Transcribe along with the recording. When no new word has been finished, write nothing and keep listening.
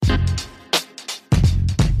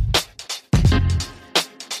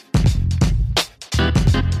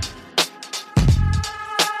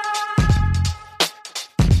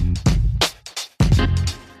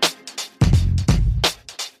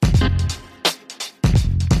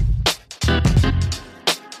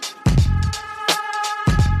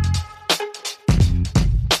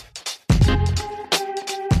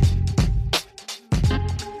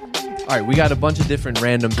All right, we got a bunch of different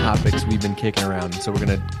random topics we've been kicking around, so we're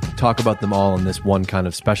going to talk about them all in this one kind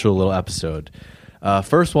of special little episode.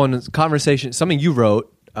 First one is conversation, something you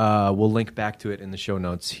wrote. We'll link back to it in the show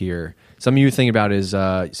notes here. Something you were thinking about is,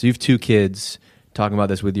 so you have 2 kids, talking about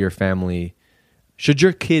this with your family. Should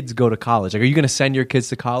your kids go to college? Like, are you going to send your kids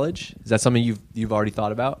to college? Is that something you've already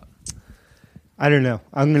thought about? I don't know.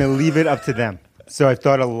 I'm going to leave it up to them. So I've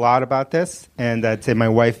thought a lot about this, and I'd say my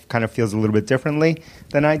wife kind of feels a little bit differently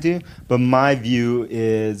than I do. But my view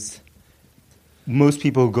is most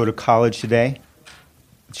people who go to college today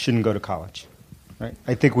shouldn't go to college. Right?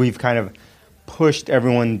 I think we've kind of pushed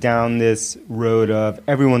everyone down this road of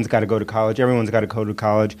everyone's got to go to college,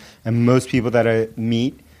 and most people that I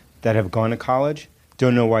meet that have gone to college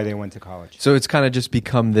don't know why they went to college. So it's kind of just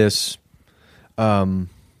become this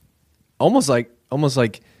almost like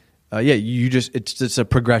it's just a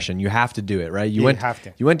progression. You have to do it, right? You went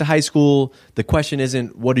to high school. The question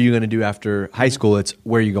isn't what are you going to do after high school? It's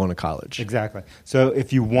where are you going to college? Exactly. So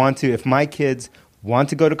if my kids want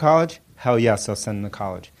to go to college, hell yes, I'll send them to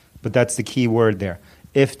college. But that's the key word there.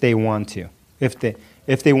 If they want to. If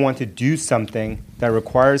they want to do something that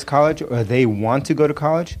requires college or they want to go to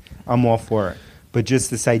college, I'm all for it. But just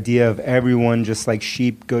this idea of everyone just like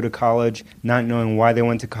sheep go to college, not knowing why they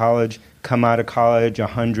went to college, come out of college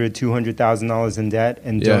 $100,000, $200,000 in debt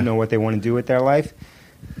and don't know what they want to do with their life,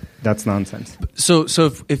 that's nonsense. So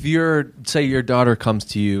if say your daughter comes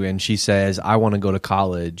to you and she says, I want to go to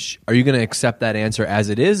college, are you going to accept that answer as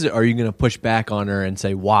it is, or are you going to push back on her and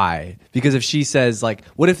say why? Because if she says, like,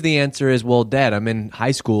 what if the answer is, well, Dad, I'm in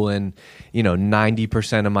high school and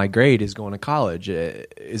 90% of my grade is going to college.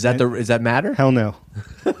 Is that matter? Hell no.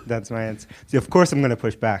 That's my answer. See, of course I'm going to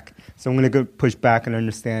push back. So I'm going to go push back and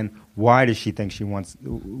understand why does she think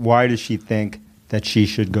that she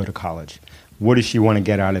should go to college? What does she want to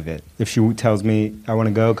get out of it? If she tells me I want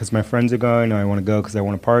to go because my friends are going, or I want to go because I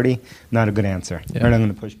want to party, not a good answer. Yeah. Right, I'm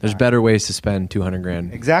going to push back. There's better ways to spend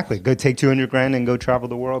 $200,000. Exactly. Go take $200,000 and go travel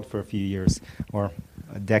the world for a few years, or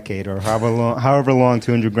a decade, or however long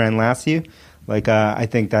 $200,000 lasts you. Like I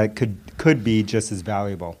think that could be just as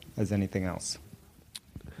valuable as anything else.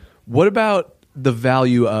 What about the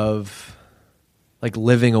value of like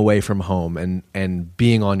living away from home and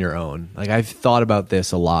being on your own? Like, I've thought about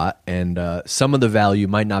this a lot, and some of the value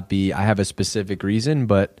might not be I have a specific reason,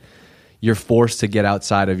 but you're forced to get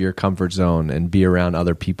outside of your comfort zone and be around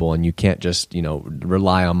other people, and you can't just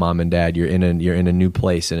rely on mom and dad. You're in a new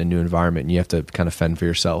place, in a new environment, and you have to kind of fend for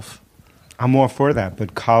yourself. I'm all for that,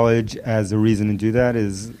 but college as a reason to do that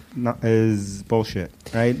is bullshit,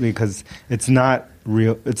 right? Because it's not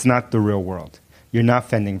real. It's not the real world. You're not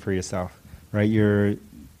fending for yourself. Right, your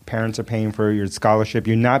parents are paying for your scholarship.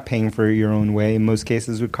 You're not paying for your own way in most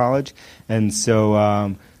cases with college, and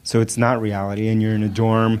so it's not reality. And you're in a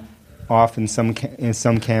dorm, off in some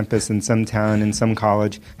campus, in some town, in some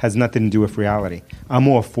college. Has nothing to do with reality. I'm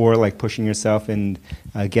all for like pushing yourself and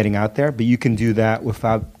getting out there, but you can do that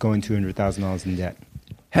without going $200,000 in debt.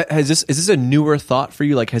 Is this a newer thought for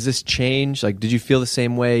you? Like, has this changed? Like, did you feel the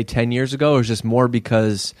same way 10 years ago, or is this more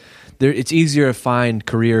because it's easier to find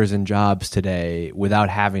careers and jobs today without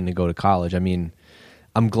having to go to college? I mean,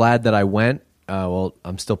 I'm glad that I went. Well,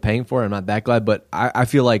 I'm still paying for it. I'm not that glad, but I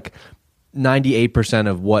feel like 98%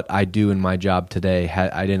 of what I do in my job today,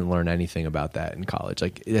 I didn't learn anything about that in college.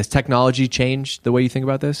 Like, has technology changed the way you think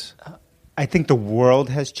about this? I think the world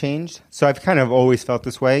has changed. So I've kind of always felt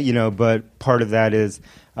this way, but part of that is,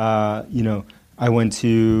 I went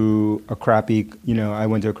to a crappy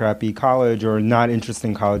college, or not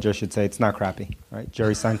interesting college, I should say. It's not crappy, right?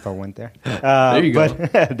 Jerry Seinfeld went there. There you go.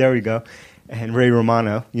 There we go. And Ray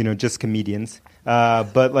Romano, just comedians.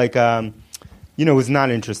 But it was not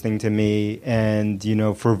interesting to me. And,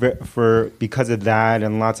 because of that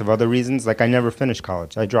and lots of other reasons, like I never finished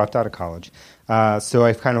college. I dropped out of college. So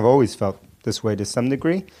I've kind of always felt this way to some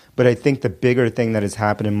degree. But I think the bigger thing that has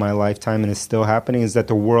happened in my lifetime and is still happening is that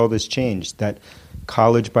the world has changed, that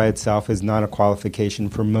college by itself is not a qualification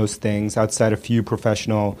for most things outside a few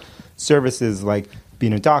professional services like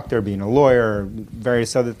being a doctor, being a lawyer,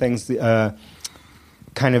 various other things.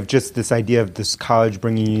 Kind of just this idea of this college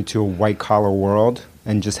bringing you to a white-collar world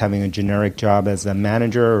and just having a generic job as a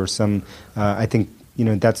manager or some, I think,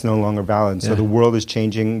 that's no longer valid. So the world is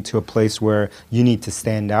changing to a place where you need to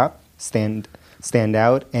stand out,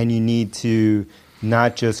 and you need to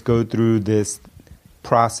not just go through this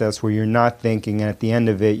process where you're not thinking, and at the end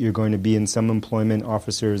of it, you're going to be in some employment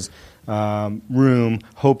officer's room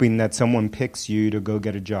hoping that someone picks you to go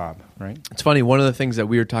get a job, right? It's funny. One of the things that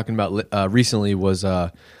we were talking about recently was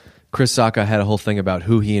Chris Sacca had a whole thing about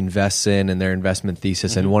who he invests in and their investment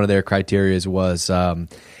thesis, and one of their criteria was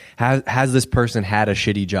has this person had a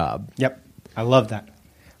shitty job? Yep, I love that.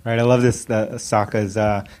 Right, I love this. Saka's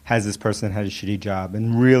has this person had a shitty job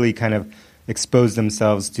and really kind of expose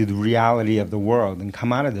themselves to the reality of the world and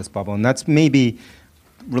come out of this bubble. And that's maybe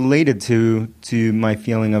related to my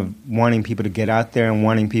feeling of wanting people to get out there and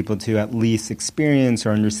wanting people to at least experience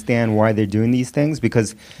or understand why they're doing these things,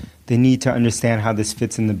 because they need to understand how this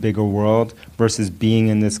fits in the bigger world versus being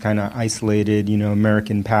in this kind of isolated,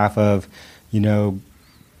 American path of,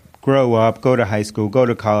 grow up, go to high school, go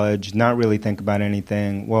to college, not really think about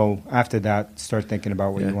anything. Well, after that, start thinking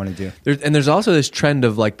about what you want to do. There's also this trend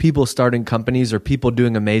of like people starting companies or people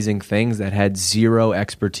doing amazing things that had zero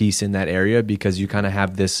expertise in that area, because you kind of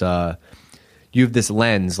have this, you have this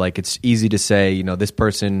lens. Like it's easy to say, this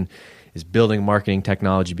person is building marketing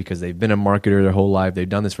technology because they've been a marketer their whole life. They've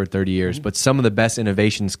done this for 30 years. But some of the best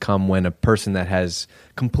innovations come when a person that has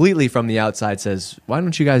completely from the outside says, why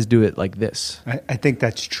don't you guys do it like this? I think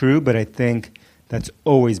that's true, but I think that's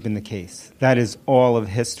always been the case. That is all of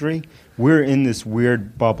history. We're in this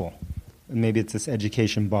weird bubble. Maybe it's this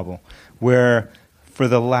education bubble where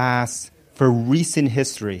for recent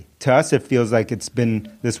history, to us it feels like it's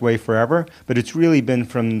been this way forever, but it's really been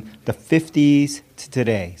from the 50s to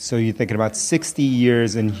today. So you're thinking about 60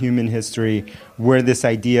 years in human history where this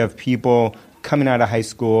idea of people coming out of high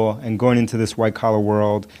school and going into this white-collar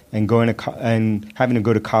world and going to and having to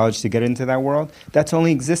go to college to get into that world, that's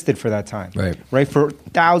only existed for that time. Right? For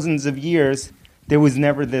thousands of years, there was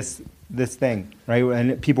never this thing, right?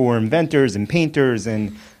 And people were inventors and painters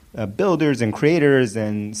and builders and creators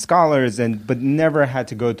and scholars, but never had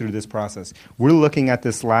to go through this process. We're looking at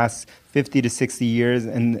this last 50 to 60 years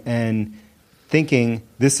and thinking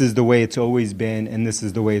this is the way it's always been and this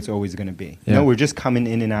is the way it's always going to be. Yeah. No, we're just coming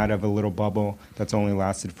in and out of a little bubble that's only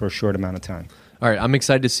lasted for a short amount of time. All right, I'm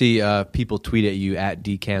excited to see people tweet at you at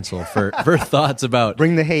DCancel for thoughts about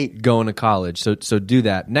bring the hate going to college. So do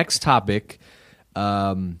that. Next topic.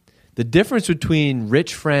 The difference between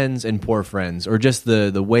rich friends and poor friends, or just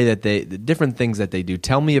the way that the different things that they do.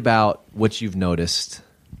 Tell me about what you've noticed.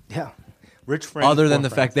 Yeah. Rich friends. Other than the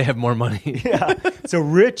fact they have more money. Yeah. So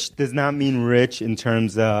rich does not mean rich in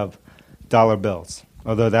terms of dollar bills,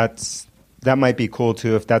 although that might be cool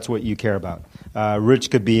too if that's what you care about. Rich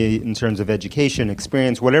could be in terms of education,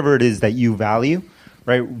 experience, whatever it is that you value,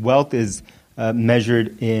 right? Wealth is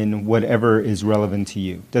measured in whatever is relevant to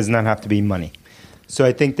you. Does not have to be money. So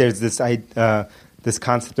I think there's this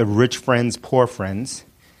concept of rich friends, poor friends,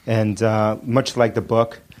 and much like the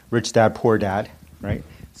book Rich Dad, Poor Dad, right?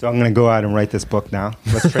 So I'm going to go out and write this book now.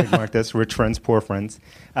 Let's trademark this, Rich Friends, Poor Friends.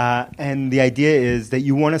 And the idea is that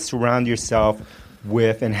you want to surround yourself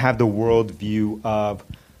with and have the worldview of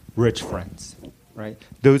rich friends, right?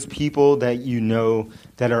 Those people that you know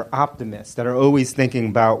that are optimists, that are always thinking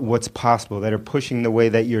about what's possible, that are pushing the way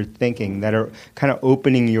that you're thinking, that are kind of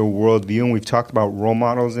opening your worldview. And we've talked about role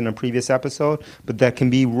models in a previous episode, but that can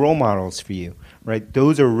be role models for you, right?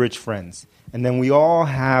 Those are rich friends. And then we all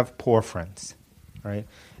have poor friends, right?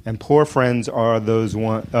 And poor friends are those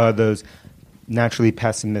naturally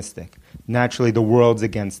pessimistic. Naturally, the world's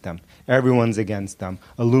against them. Everyone's against them.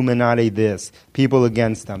 Illuminati this. People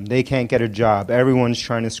against them. They can't get a job. Everyone's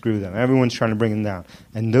trying to screw them. Everyone's trying to bring them down.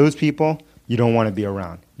 And those people, you don't want to be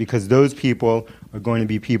around. Because those people are going to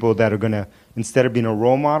be people that are going to, instead of being a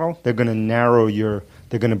role model, they're going to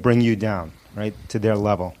they're going to bring you down, right, to their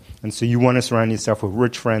level. And so you want to surround yourself with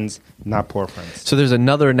rich friends, not poor friends. So there's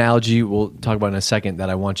another analogy we'll talk about in a second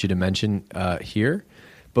that I want you to mention here.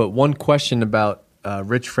 But one question about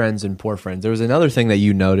rich friends and poor friends. There was another thing that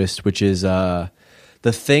you noticed, which is the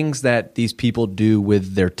things that these people do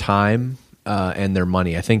with their time and their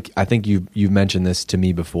money. I think you've mentioned this to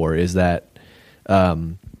me before. Is that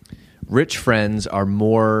rich friends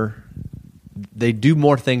are they do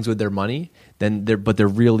more things with their money but they're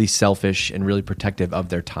really selfish and really protective of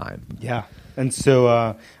their time. Yeah, and so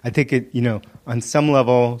I think on some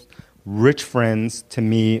level, rich friends to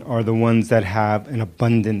me are the ones that have an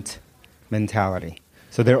abundant mentality.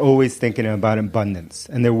 So they're always thinking about abundance,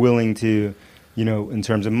 and they're willing to, in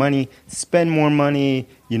terms of money, spend more money,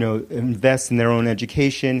 invest in their own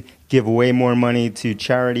education, give away more money to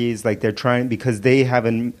charities, like they're trying, because they have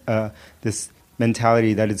this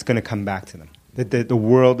mentality that it's going to come back to them, that the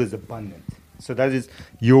world is abundant. So that is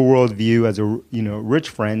your worldview as a rich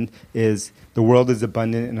friend is the world is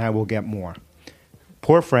abundant and I will get more.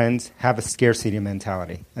 Poor friends have a scarcity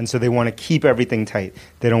mentality, and so they want to keep everything tight.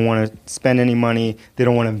 They don't want to spend any money. They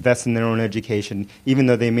don't want to invest in their own education, even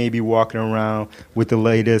though they may be walking around with the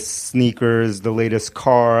latest sneakers, the latest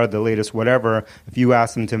car, the latest whatever. If you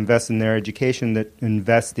ask them to invest in their education, that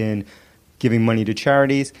invest in giving money to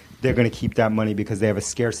charities, they're going to keep that money because they have a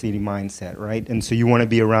scarcity mindset, right? And so you want to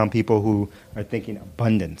be around people who are thinking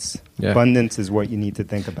abundance. Yeah. Abundance is what you need to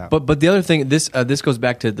think about. But the other thing, this goes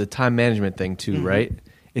back to the time management thing too, right?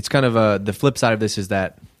 It's kind of the flip side of this is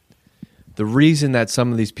that the reason that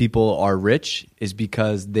some of these people are rich is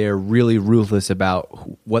because they're really ruthless about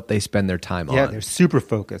what they spend their time on. Yeah, they're super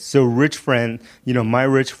focused. So my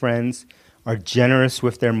rich friends are generous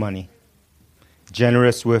with their money,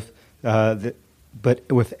 generous with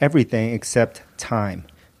but with everything except time.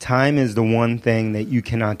 Time is the one thing that you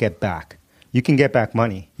cannot get back. You can get back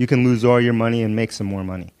money. You can lose all your money and make some more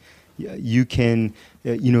money. You can,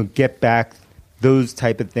 get back those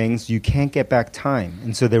type of things. You can't get back time.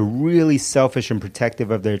 And so they're really selfish and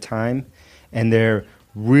protective of their time, and they're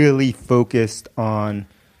really focused on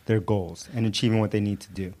their goals and achieving what they need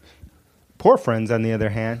to do. Poor friends, on the other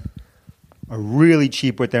hand, are really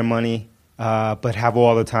cheap with their money, but have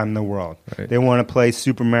all the time in the world. Right. They want to play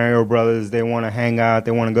Super Mario Brothers. They want to hang out.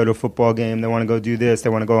 They want to go to a football game. They want to go do this. They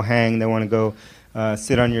want to go hang. They want to go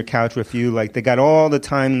sit on your couch with you. Like, they got all the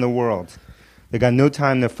time in the world. They got no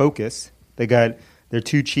time to focus. They're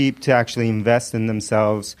too cheap to actually invest in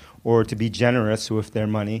themselves or to be generous with their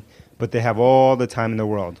money, but they have all the time in the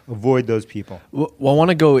world. Avoid those people. Well, I want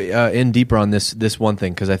to go in deeper on this one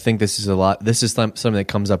thing, because I think this is something that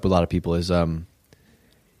comes up with a lot of people is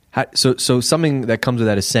so something that comes with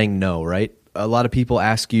that is saying no, right? A lot of people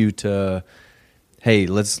ask you to, hey,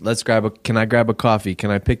 can I grab a coffee? Can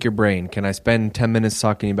I pick your brain? Can I spend 10 minutes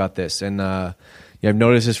talking about this? And I've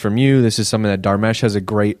noticed this from you. This is something that Dharmesh has a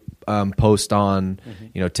great post on.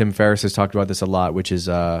 Tim Ferriss has talked about this a lot, which is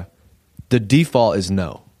the default is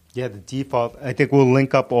no. Yeah, the default. I think we'll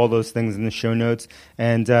link up all those things in the show notes.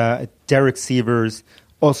 And Derek Sievers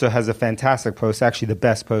also has a fantastic post, actually the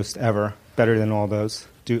best post ever, better than all those.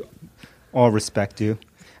 Do all respect due,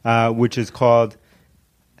 which is called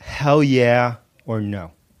Hell Yeah or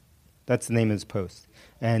No. That's the name of his post.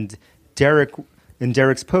 And in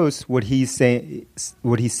Derek's post, what he says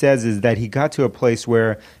is that he got to a place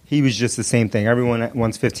where he was just the same thing. Everyone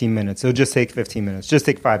wants 15 minutes. So just take 15 minutes. Just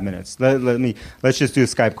take 5 minutes. Let's just do a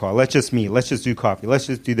Skype call. Let's just meet. Let's just do coffee. Let's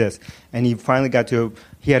just do this. And he finally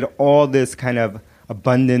he had all this kind of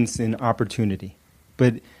abundance and opportunity.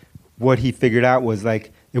 But what he figured out was,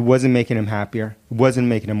 like, it wasn't making him happier. It wasn't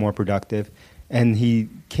making him more productive. And he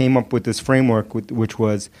came up with this framework, which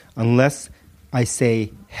was, unless I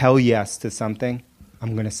say hell yes to something,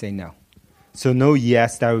 I'm going to say no. So no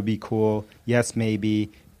yes, that would be cool. Yes, maybe.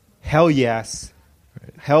 Hell yes.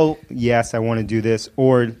 Right. Hell yes, I want to do this.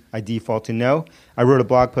 Or I default to no. I wrote a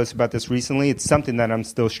blog post about this recently. It's something that I'm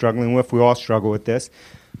still struggling with. We all struggle with this.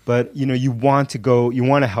 But, you want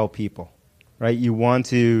to help people, right?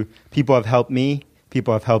 People have helped me.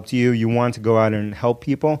 People have helped you. You want to go out and help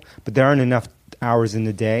people. But there aren't enough hours in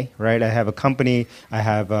the day, right? I have a company, I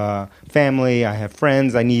have a family, I have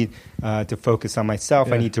friends. I need to focus on myself.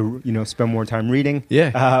 Yeah. I need to, spend more time reading.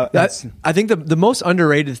 Yeah, I think the most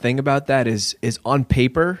underrated thing about that is on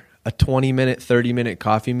paper, a 20-minute, 30-minute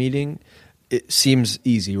coffee meeting, it seems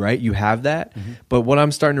easy, right? You have that, but what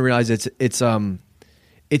I'm starting to realize it's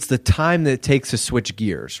the time that it takes to switch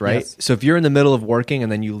gears, right? Yes. So if you're in the middle of working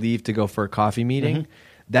and then you leave to go for a coffee meeting.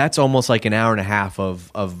 That's almost like an hour and a half of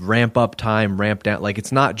ramp up time, ramp down. Like,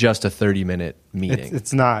 it's not just a 30-minute meeting.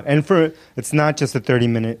 It's not. And it's not just a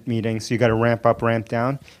 30-minute meeting, so you got to ramp up, ramp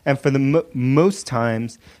down. And for the most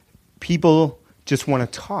times, people just want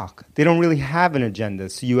to talk. They don't really have an agenda.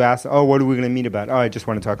 So you ask, what are we going to meet about? I just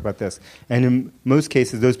want to talk about this. And in most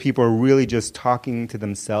cases, those people are really just talking to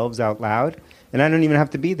themselves out loud. And I don't even have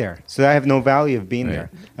to be there. So I have no value of being there.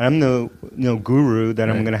 And I'm no guru that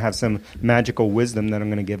I'm going to have some magical wisdom that I'm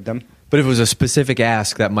going to give them. But if it was a specific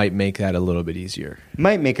ask, that might make that a little bit easier.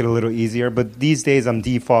 Might make it a little easier, but these days I'm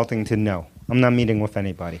defaulting to no. I'm not meeting with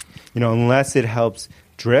anybody. Unless it helps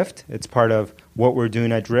Drift, it's part of what we're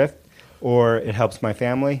doing at Drift, or it helps my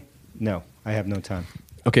family, no, I have no time.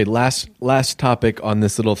 Okay, last topic on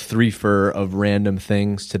this little threefer of random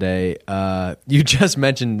things today. You just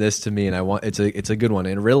mentioned this to me, and it's a good one,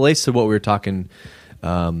 and it relates to what we were talking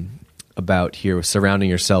about here, with surrounding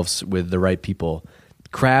yourselves with the right people.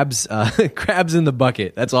 Crabs in the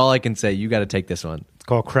bucket. That's all I can say. You got to take this one. It's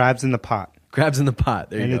called Crabs in the Pot. Crabs in the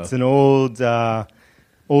Pot. There you go. And it's an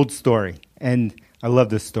old story, and I love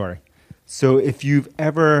this story. So if you've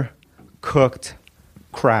ever cooked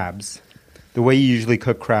crabs, the way you usually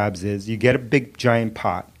cook crabs is you get a big giant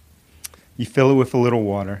pot, you fill it with a little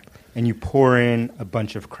water, and you pour in a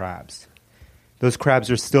bunch of crabs. Those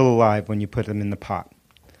crabs are still alive when you put them in the pot.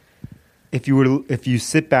 if you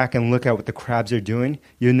sit back and look at what the crabs are doing,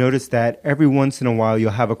 you'll notice that every once in a while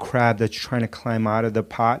you'll have a crab that's trying to climb out of the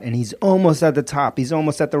pot, and he's almost at the top. He's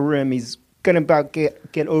almost at the rim. He's gonna about get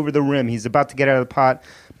over the rim. He's about to get out of the pot,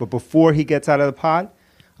 but before he gets out of the pot,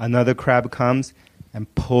 another crab comes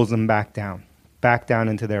and pulls him back down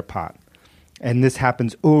into their pot. And this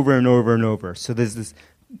happens over and over and over. So there's this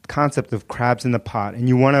concept of crabs in the pot, and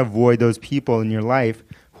you want to avoid those people in your life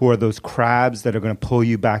who are those crabs that are going to pull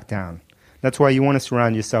you back down. That's why you want to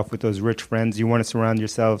surround yourself with those rich friends. You want to surround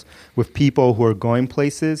yourselves with people who are going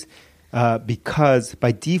places because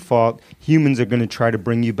by default, humans are going to try to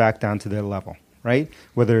bring you back down to their level, right?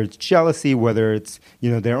 Whether it's jealousy, whether it's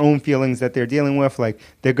their own feelings that they're dealing with, like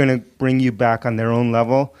they're going to bring you back on their own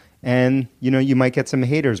level. And you might get some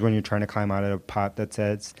haters when you're trying to climb out of a pot that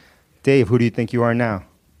says, "Dave, who do you think you are now?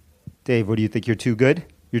 Dave, what do you think? You're too good?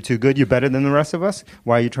 You're too good? You're better than the rest of us?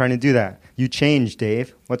 Why are you trying to do that? You changed,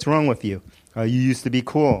 Dave. What's wrong with you? You used to be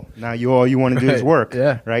cool. Now all you want to do is work."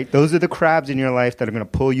 Yeah. Right? Those are the crabs in your life that are going to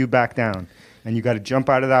pull you back down. And you got to jump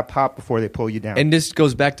out of that pot before they pull you down. And this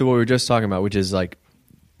goes back to what we were just talking about, which is like,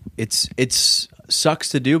 it's sucks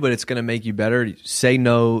to do, but it's going to make you better. Say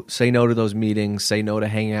no to those meetings. Say no to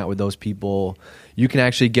hanging out with those people. You can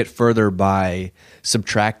actually get further by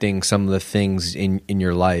subtracting some of the things in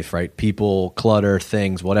your life, right? People, clutter,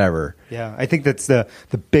 things, whatever. Yeah, I think that's the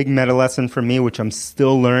big meta lesson for me, which I'm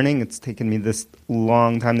still learning. It's taken me this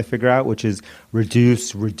long time to figure out, which is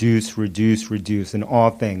reduce in all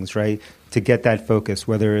things, right? To get that focus,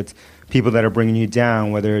 whether it's people that are bringing you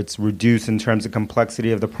down, whether it's reduce in terms of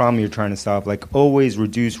complexity of the problem you're trying to solve, like always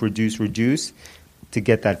reduce to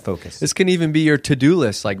get that focus. This can even be your to-do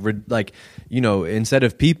list. Like instead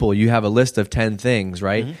of people, you have a list of 10 things,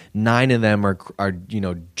 right? Mm-hmm. 9 of them are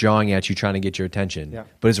jawing at you, trying to get your attention. Yeah.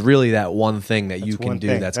 But it's really that one thing that you can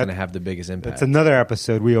do that's going to have the biggest impact. That's another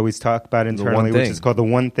episode we always talk about internally, which is called The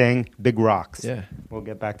One Thing, Big Rocks. Yeah. We'll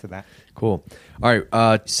get back to that. Cool. All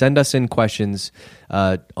right. Send us in questions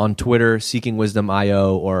on Twitter,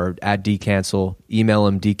 SeekingWisdom.io, or at DCancel. Email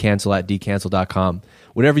them, dcancel@dcancel.com.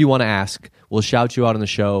 Whatever you want to ask, we'll shout you out on the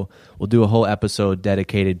show. We'll do a whole episode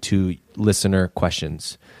dedicated to listener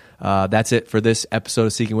questions. That's it for this episode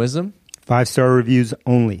of Seeking Wisdom. 5-star reviews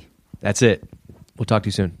only. That's it. We'll talk to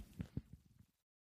you soon.